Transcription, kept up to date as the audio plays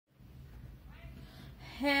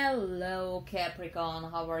Hello Capricorn,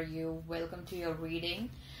 how are you? Welcome to your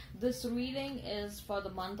reading. This reading is for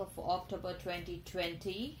the month of October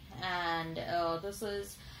 2020 and this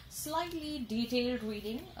is slightly detailed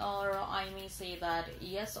reading, or I may say that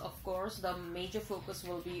yes, of course the major focus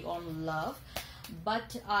will be on love,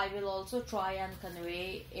 but I will also try and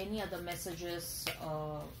convey any other messages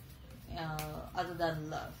other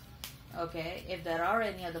than love. Okay, if there are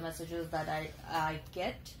any other messages that I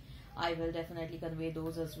get, I will definitely convey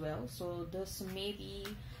those as well. So this may be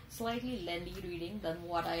slightly lengthy reading than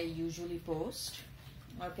what I usually post.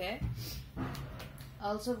 Okay.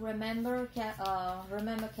 Also remember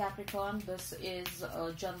Capricorn, this is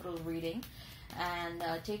a general reading, and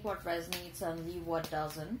take what resonates and leave what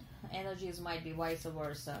doesn't. Energies might be vice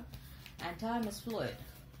versa, and time is fluid.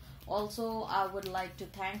 Also, I would like to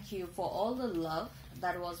thank you for all the love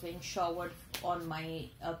that was being showered on my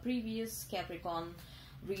previous Capricorn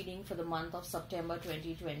reading for the month of September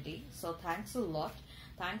 2020. So thanks a lot.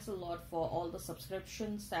 Thanks a lot for all the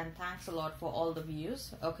subscriptions, and thanks a lot for all the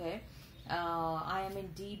views. Okay. I am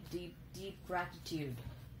in deep gratitude.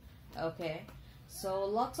 Okay. So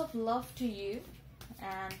lots of love to you,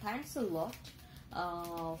 and thanks a lot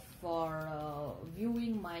for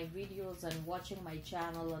viewing my videos and watching my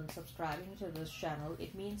channel and subscribing to this channel.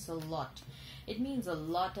 It means a lot. It means a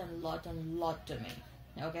lot and lot to me.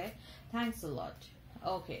 Okay. Thanks a lot.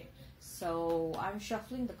 Okay, so I'm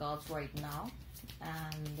shuffling the cards right now,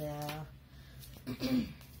 and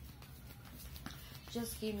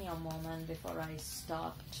just give me a moment before I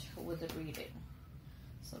start with the reading.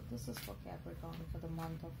 So this is for Capricorn for the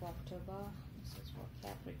month of October. This is for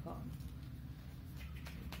Capricorn.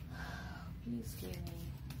 Please give me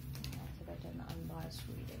accurate and unbiased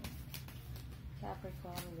reading.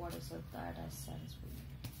 Capricorn, what is it that I sense for you?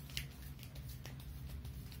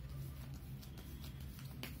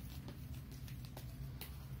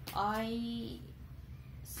 I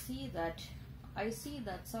see that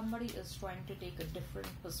somebody is trying to take a different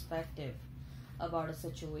perspective about a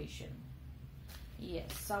situation.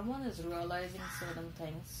 Yes, someone is realizing certain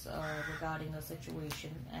things regarding a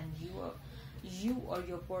situation, and you or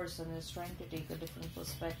your person is trying to take a different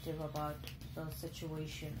perspective about the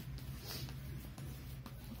situation.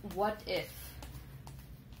 What if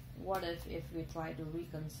we try to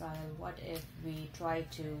reconcile? What if we try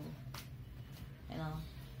to,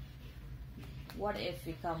 what if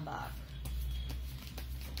we come back?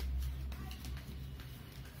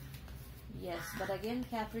 Yes, but again,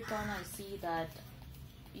 Capricorn, I see that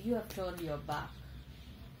you have turned your back.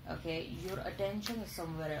 Okay, your attention is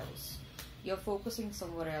somewhere else. You're focusing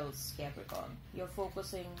somewhere else, Capricorn. You're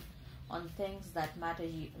focusing on things that matter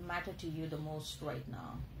to you the most right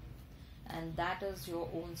now. And that is your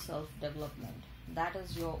own self-development. That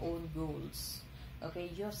is your own goals. Okay,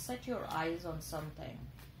 you have set your eyes on something.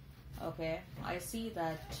 Okay, I see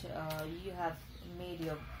that you have made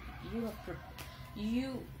your,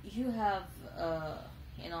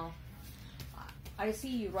 I see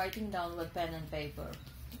you writing down with pen and paper.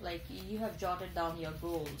 Like you have jotted down your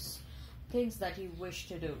goals, things that you wish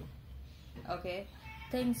to do. Okay,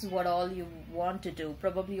 things what all you want to do.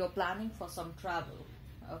 Probably you're planning for some travel.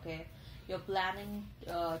 Okay, you're planning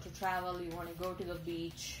to travel. You want to go to the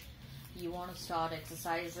beach. You want to start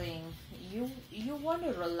exercising. You want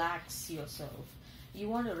to relax yourself. You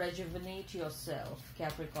want to rejuvenate yourself,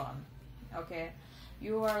 Capricorn. Okay,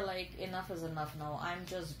 you are like, enough is enough now. I'm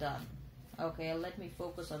just done. Okay, let me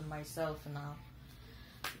focus on myself now.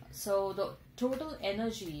 So the total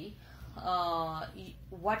energy,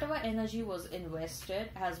 whatever energy was invested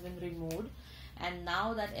has been removed, and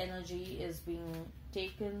now that energy is being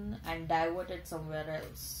taken and diverted somewhere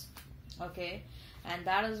else. Okay, and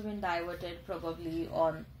that has been diverted probably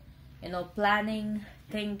on, planning,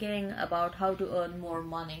 thinking about how to earn more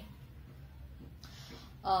money.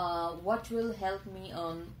 What will help me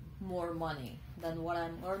earn more money than what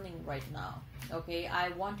I'm earning right now? Okay, I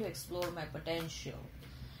want to explore my potential.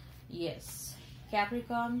 Yes,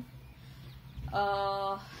 Capricorn,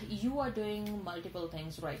 you are doing multiple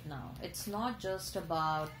things right now. It's not just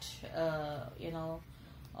about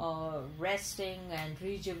resting and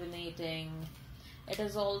rejuvenating. It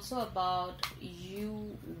is also about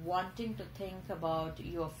you wanting to think about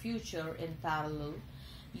your future in parallel.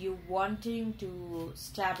 You wanting to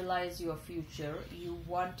stabilize your future. You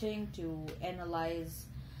wanting to analyze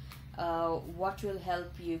what will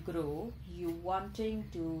help you grow. You wanting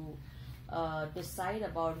to decide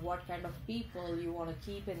about what kind of people you want to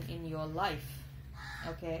keep in your life.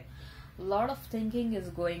 Okay, a lot of thinking is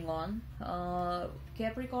going on.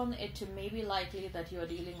 Capricorn, it may be likely that you're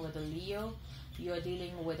dealing with a Leo, you're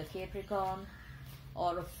dealing with a Capricorn,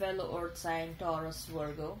 or a fellow earth sign, Taurus,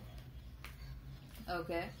 Virgo.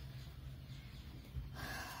 Okay,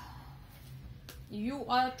 you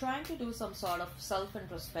are trying to do some sort of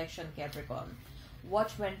self-introspection, Capricorn.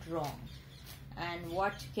 What went wrong and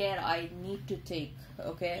what care I need to take.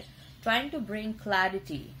 Okay, trying to bring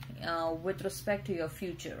clarity with respect to your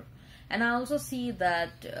future. And I also see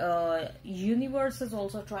that universe is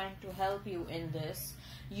also trying to help you in this.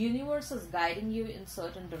 Universe is guiding you in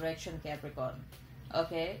certain direction, Capricorn.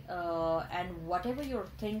 Okay, and whatever you're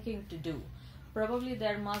thinking to do, probably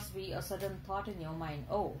there must be a certain thought in your mind.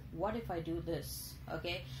 Oh, what if I do this?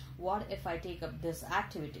 Okay, what if I take up this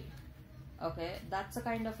activity? Okay, that's a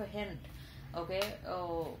kind of a hint. Okay,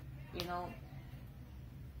 you know,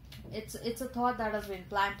 it's a thought that has been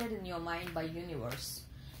planted in your mind by universe.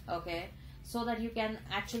 Okay, so that you can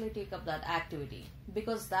actually take up that activity,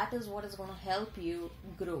 because that is what is going to help you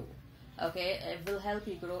grow. Okay, it will help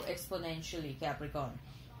you grow exponentially, Capricorn.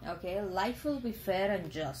 Okay, life will be fair and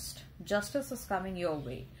just. Justice is coming your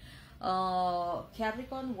way.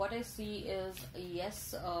 Capricorn, what I see is,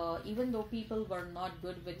 yes, even though people were not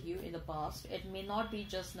good with you in the past, it may not be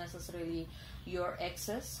just necessarily your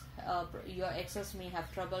exes. Your exes may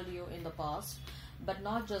have troubled you in the past, but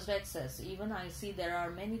not just exes. Even I see there are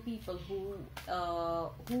many people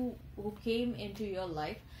who came into your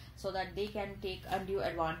life so that they can take undue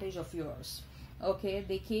advantage of yours. Okay,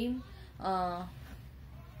 they came,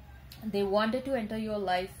 they wanted to enter your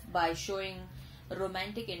life by showing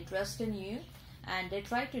romantic interest in you, and they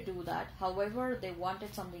tried to do that. However, they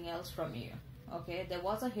wanted something else from you. Okay, there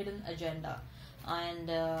was a hidden agenda, and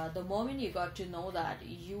the moment you got to know that,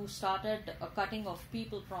 you started cutting off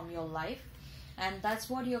people from your life, and that's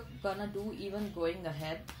what you're gonna do even going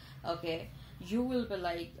ahead. Okay, you will be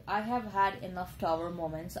like, I have had enough tower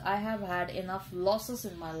moments, I have had enough losses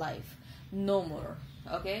in my life, no more.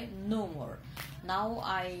 Okay, no more. Now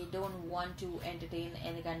I don't want to entertain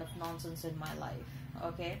any kind of nonsense in my life.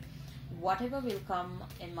 Okay, whatever will come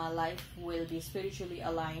in my life will be spiritually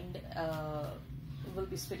aligned,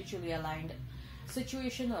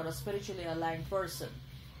 situation, or a spiritually aligned person.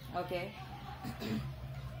 Okay,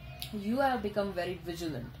 you have become very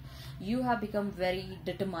vigilant, you have become very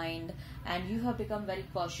determined, and you have become very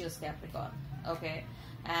cautious, Capricorn. Okay,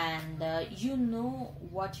 and you know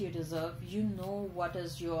what you deserve, you know what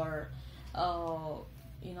is your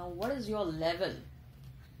what is your level,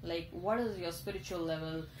 like what is your spiritual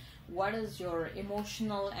level, what is your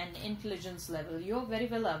emotional and intelligence level. You're very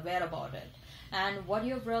well aware about it, and what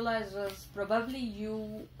you've realized is probably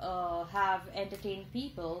you have entertained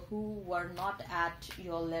people who were not at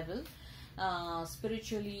your level,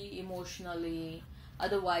 spiritually, emotionally,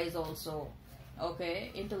 otherwise also.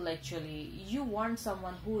 Okay, intellectually, you want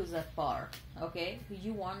someone who is at par. Okay,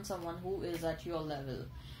 you want someone who is at your level,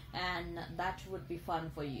 and that would be fun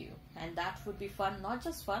for you, and that would be fun, not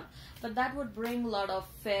just fun, but that would bring a lot of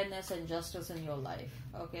fairness and justice in your life.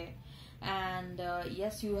 Okay, and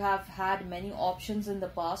yes, you have had many options in the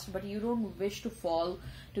past, but you don't wish to fall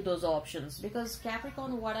to those options, because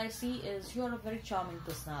Capricorn, what I see is you are a very charming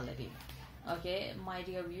personality. Okay, my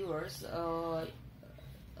dear viewers,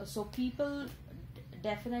 so people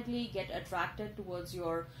definitely get attracted towards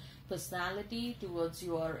your personality, towards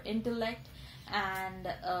your intellect, and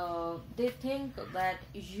they think that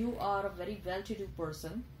you are a very well-to-do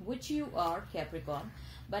person, which you are, Capricorn,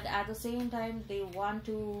 but at the same time they want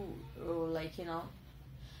to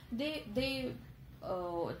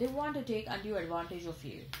they want to take undue advantage of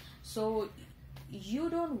you. So you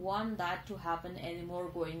don't want that to happen anymore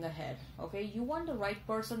going ahead. Okay, you want the right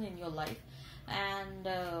person in your life, and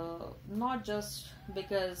not just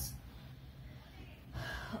because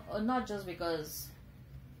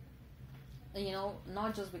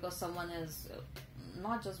someone is,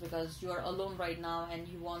 not just because you are alone right now and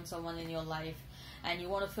you want someone in your life and you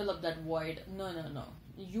want to fill up that void. No,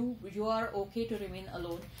 you are okay to remain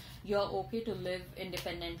alone. You are okay to live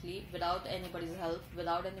independently without anybody's help,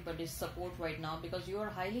 without anybody's support right now, because you are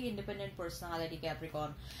a highly independent personality,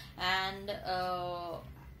 Capricorn, and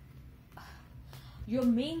your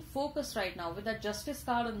main focus right now with that justice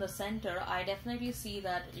card in the center, I definitely see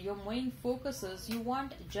that your main focus is you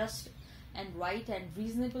want just and right and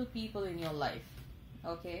reasonable people in your life.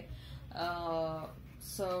 Okay,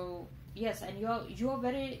 so yes, and you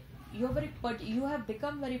have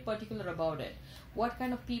become very particular about it. What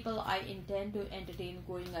kind of people I intend to entertain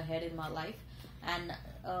going ahead in my life, and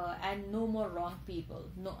no more wrong people,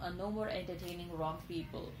 no more entertaining wrong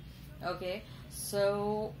people. Okay,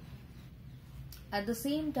 so at the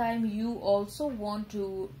same time, you also want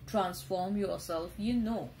to transform yourself. You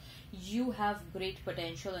know, you have great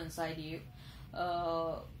potential inside you.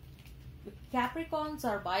 Capricorns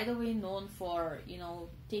are, by the way, known for,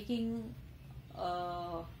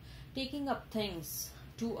 uh, taking up things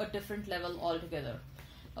to a different level altogether.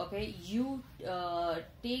 Okay, you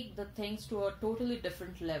take the things to a totally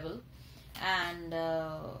different level, and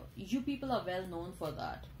you people are well known for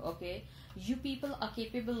that. Okay, you people are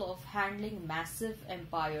capable of handling massive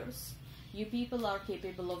empires. You people are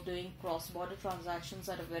capable of doing cross-border transactions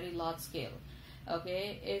at a very large scale.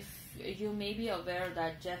 Okay, if you may be aware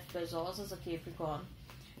that Jeff Bezos is a Capricorn,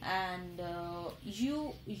 and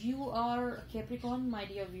you are Capricorn, my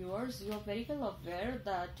dear viewers. You are very well aware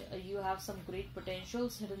that you have some great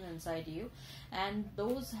potentials hidden inside you, and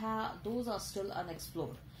those are still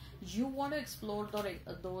unexplored. You want to explore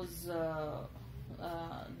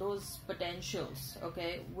those potentials,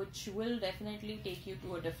 okay, which will definitely take you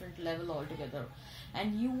to a different level altogether,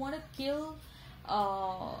 and you want to kill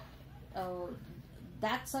uh,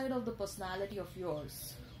 that side of the personality of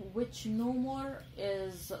yours, which no more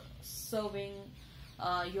is serving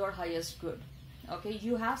your highest good. Okay,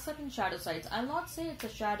 you have certain shadow sides. I'll not say it's a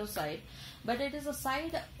shadow side, but it is a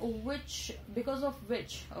side which, because of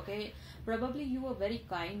which, okay, probably you were very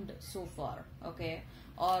kind so far, okay,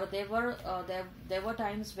 or there were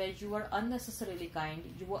times where you were unnecessarily kind,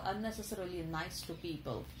 you were unnecessarily nice to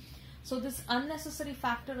people. So this unnecessary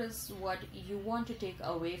factor is what you want to take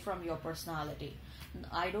away from your personality.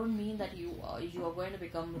 I don't mean that you are going to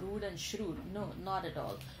become rude and shrewd. No, not at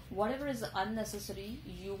all. Whatever is unnecessary,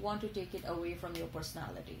 you want to take it away from your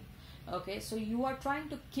personality. Okay, so you are trying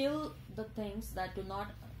to kill the things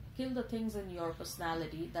in your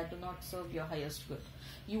personality that do not serve your highest good.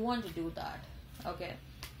 You want to do that. Okay,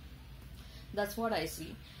 that's what I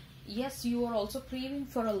see. Yes, you are also craving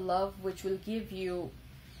for a love which will give you,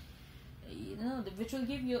 which will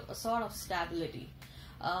give you a sort of stability.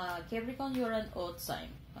 Capricorn, you're an earth sign.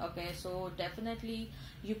 Okay, so definitely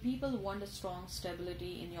you people want a strong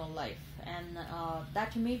stability in your life, and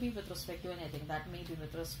that may be with respect to anything. That may be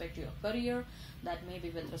with respect to your career, that may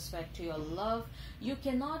be with respect to your love. You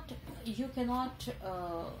cannot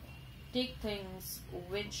take things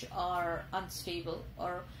which are unstable,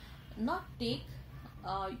 or not take,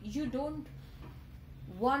 you don't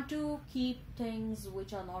want to keep things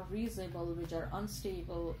which are not reasonable, which are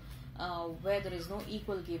unstable, where there is no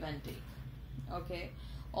equal give and take. Okay,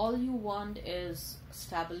 all you want is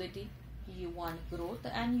stability, you want growth,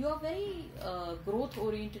 and you are very growth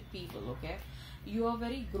oriented people. Okay, you are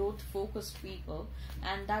very growth focused people,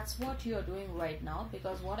 and that's what you are doing right now,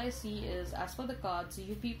 because what I see is, as per the cards,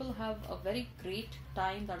 you people have a very great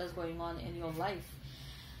time that is going on in your life,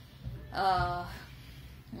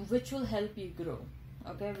 which will help you grow.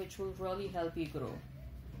 Okay, which will really help you grow.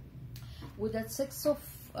 With that Six of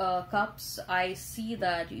Cups, I see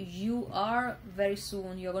that you are very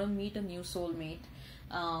soon, you're going to meet a new soulmate,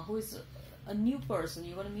 who is a new person.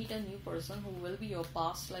 You're going to meet a new person who will be your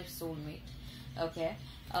past life soulmate. Okay,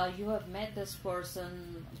 you have met this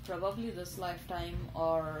person probably this lifetime,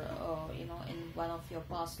 or in one of your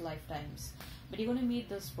past lifetimes, but you're going to meet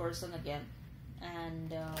this person again,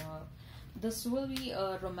 and this will be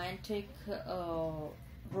a romantic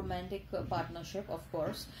partnership, of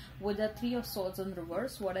course. With the Three of Swords in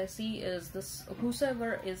reverse, what I see is this: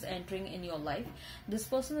 whosoever is entering in your life, this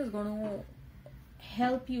person is going to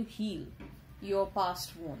help you heal your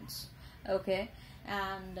past wounds. Okay,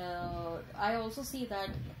 and I also see that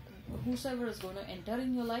whosoever is going to enter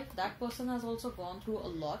in your life, that person has also gone through a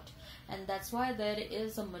lot, and that's why there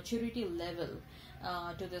is a maturity level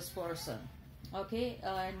to this person. Okay,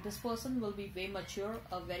 and this person will be very mature,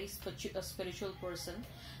 a very spiritual person,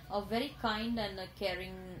 a very kind and a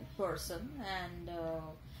caring person, and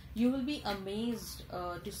you will be amazed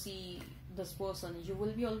to see this person. You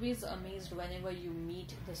will be always amazed whenever you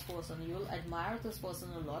meet this person. You will admire this person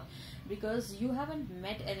a lot, because you haven't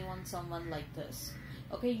met someone like this.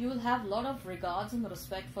 Okay, you will have a lot of regards and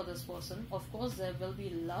respect for this person. Of course, there will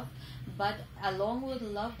be love, but along with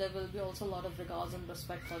love, there will be also a lot of regards and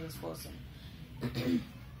respect for this person.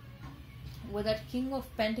 With that King of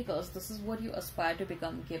Pentacles, this is what you aspire to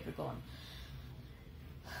become, Capricorn.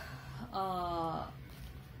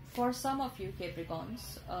 For some of you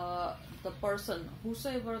Capricorns, the person,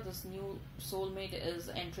 whosoever this new soulmate is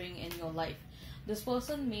entering in your life, this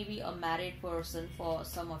person may be a married person for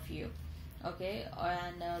some of you. Okay,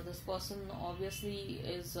 and this person obviously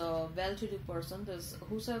is a well-to-do person. This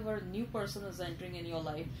whosoever new person is entering in your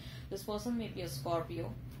life, this person may be a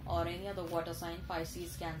Scorpio, or any other water sign,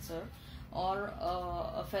 Pisces, Cancer, or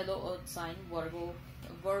a fellow earth sign, Virgo,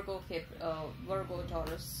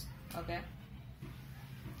 Taurus. Okay.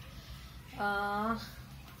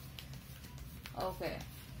 Okay.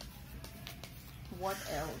 What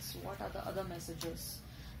else? What are the other messages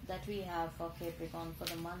that we have for Capricorn for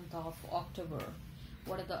the month of October?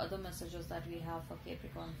 What are the other messages that we have for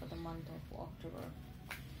Capricorn for the month of October?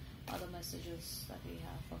 Other messages that we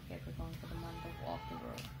have for Capricorn for the month of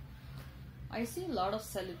October. I see a lot of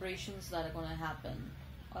celebrations that are going to happen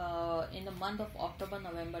in the month of October,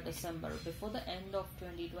 November, December. Before the end of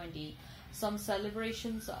 2020, some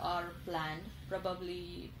celebrations are planned.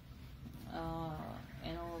 Probably,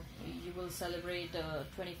 you will celebrate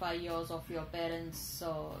 25 years of your parents'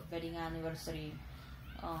 wedding anniversary,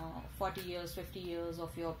 40 years, 50 years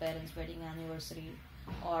of your parents' wedding anniversary,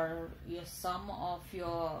 or some of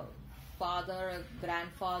your father,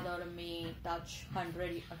 grandfather may touch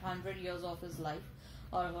 100 years of his life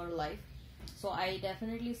or her life. So I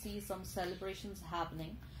definitely see some celebrations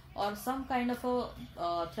happening, or some kind of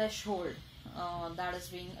a threshold that is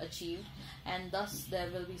being achieved, and thus there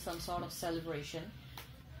will be some sort of celebration.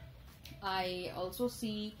 I also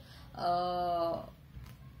see a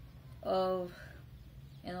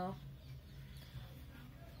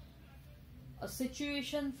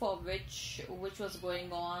situation for which was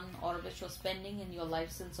going on or which was pending in your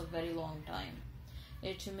life since a very long time.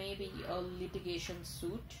 It may be a litigation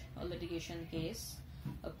suit, a litigation case,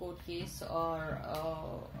 a court case, or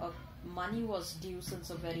money was due since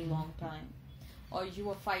a very long time, or you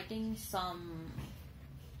were fighting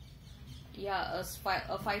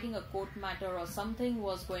fighting a court matter, or something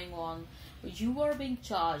was going on. You were being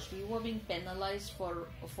charged, you were being penalized for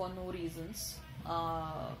no reasons,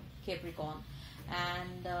 Capricorn,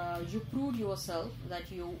 and you proved yourself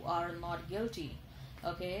that you are not guilty,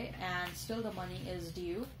 okay, and still the money is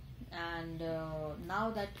due, and now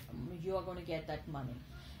that you are going to get that money,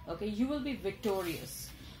 okay, you will be victorious.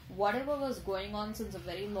 Whatever was going on since a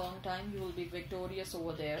very long time, you will be victorious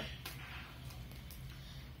over there.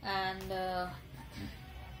 And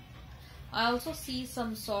I also see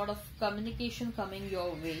some sort of communication coming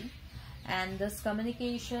your way, and this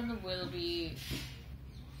communication will be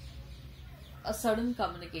a sudden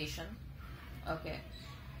communication, okay.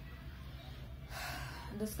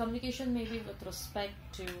 This communication may be with respect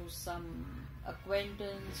to some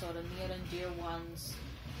acquaintance or a near and dear ones,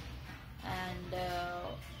 and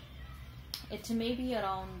it may be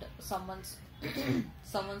around someone's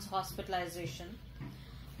hospitalization.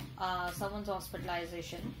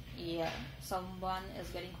 Yeah, someone is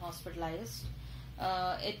getting hospitalized.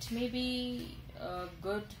 It may be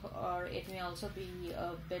good, or it may also be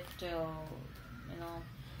a bit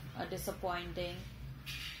disappointing.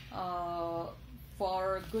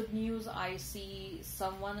 For good news, I see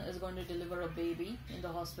someone is going to deliver a baby in the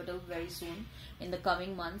hospital very soon in the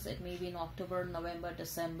coming months. It may be in October, November,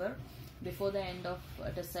 December. Before the end of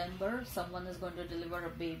December, someone is going to deliver a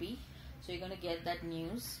baby, so you're going to get that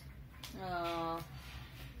news.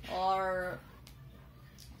 Or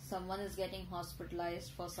someone is getting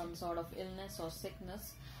hospitalized for some sort of illness or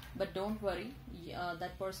sickness, but don't worry,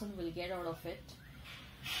 that person will get out of it.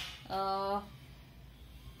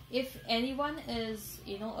 If anyone is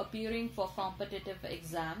appearing for competitive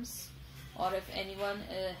exams, or if anyone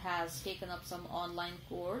has taken up some online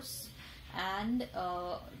course and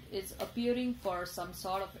is appearing for some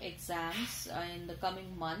sort of exams in the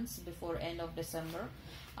coming months before end of December,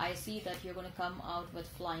 I see that you're going to come out with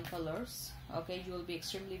flying colors, okay. You will be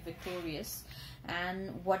extremely victorious,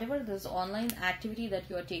 and whatever this online activity that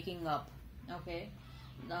you are taking up, okay,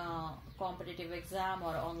 competitive exam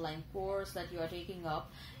or online course that you are taking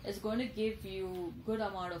up, is going to give you good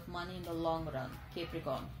amount of money in the long run,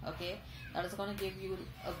 Capricorn, okay. That is going to give you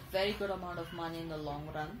a very good amount of money in the long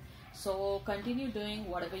run. So continue doing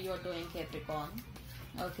whatever you are doing, Capricorn,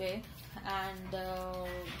 okay. And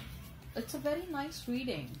it's a very nice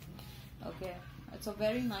reading, okay. It's a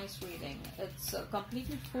very nice reading. It's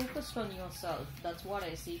completely focused on yourself. That's what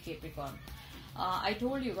I see, Capricorn. I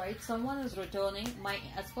told you, right? Someone is returning.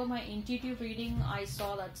 As per my intuitive reading, I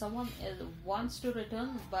saw that someone wants to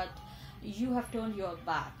return, but you have turned your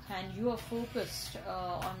back and you are focused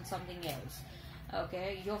on something else.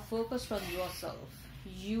 Okay, you're focused on yourself.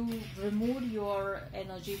 You removed your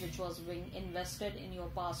energy which was being invested in your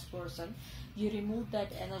past person. You removed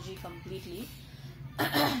that energy completely,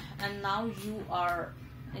 and now you are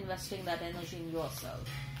investing that energy in yourself.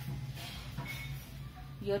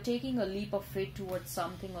 You're taking a leap of faith towards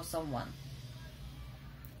something or someone,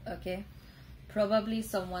 okay. Probably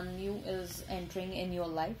someone new is entering in your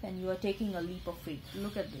life and you are taking a leap of faith.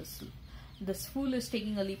 Look at this. This fool is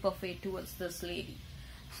taking a leap of faith towards this lady.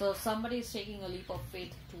 So somebody is taking a leap of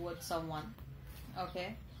faith towards someone,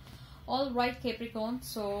 okay. All right, Capricorn,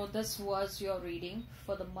 so this was your reading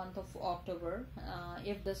for the month of October.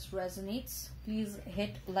 If this resonates, please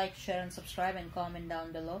hit like, share and subscribe and comment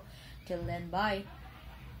down below. Till then, bye.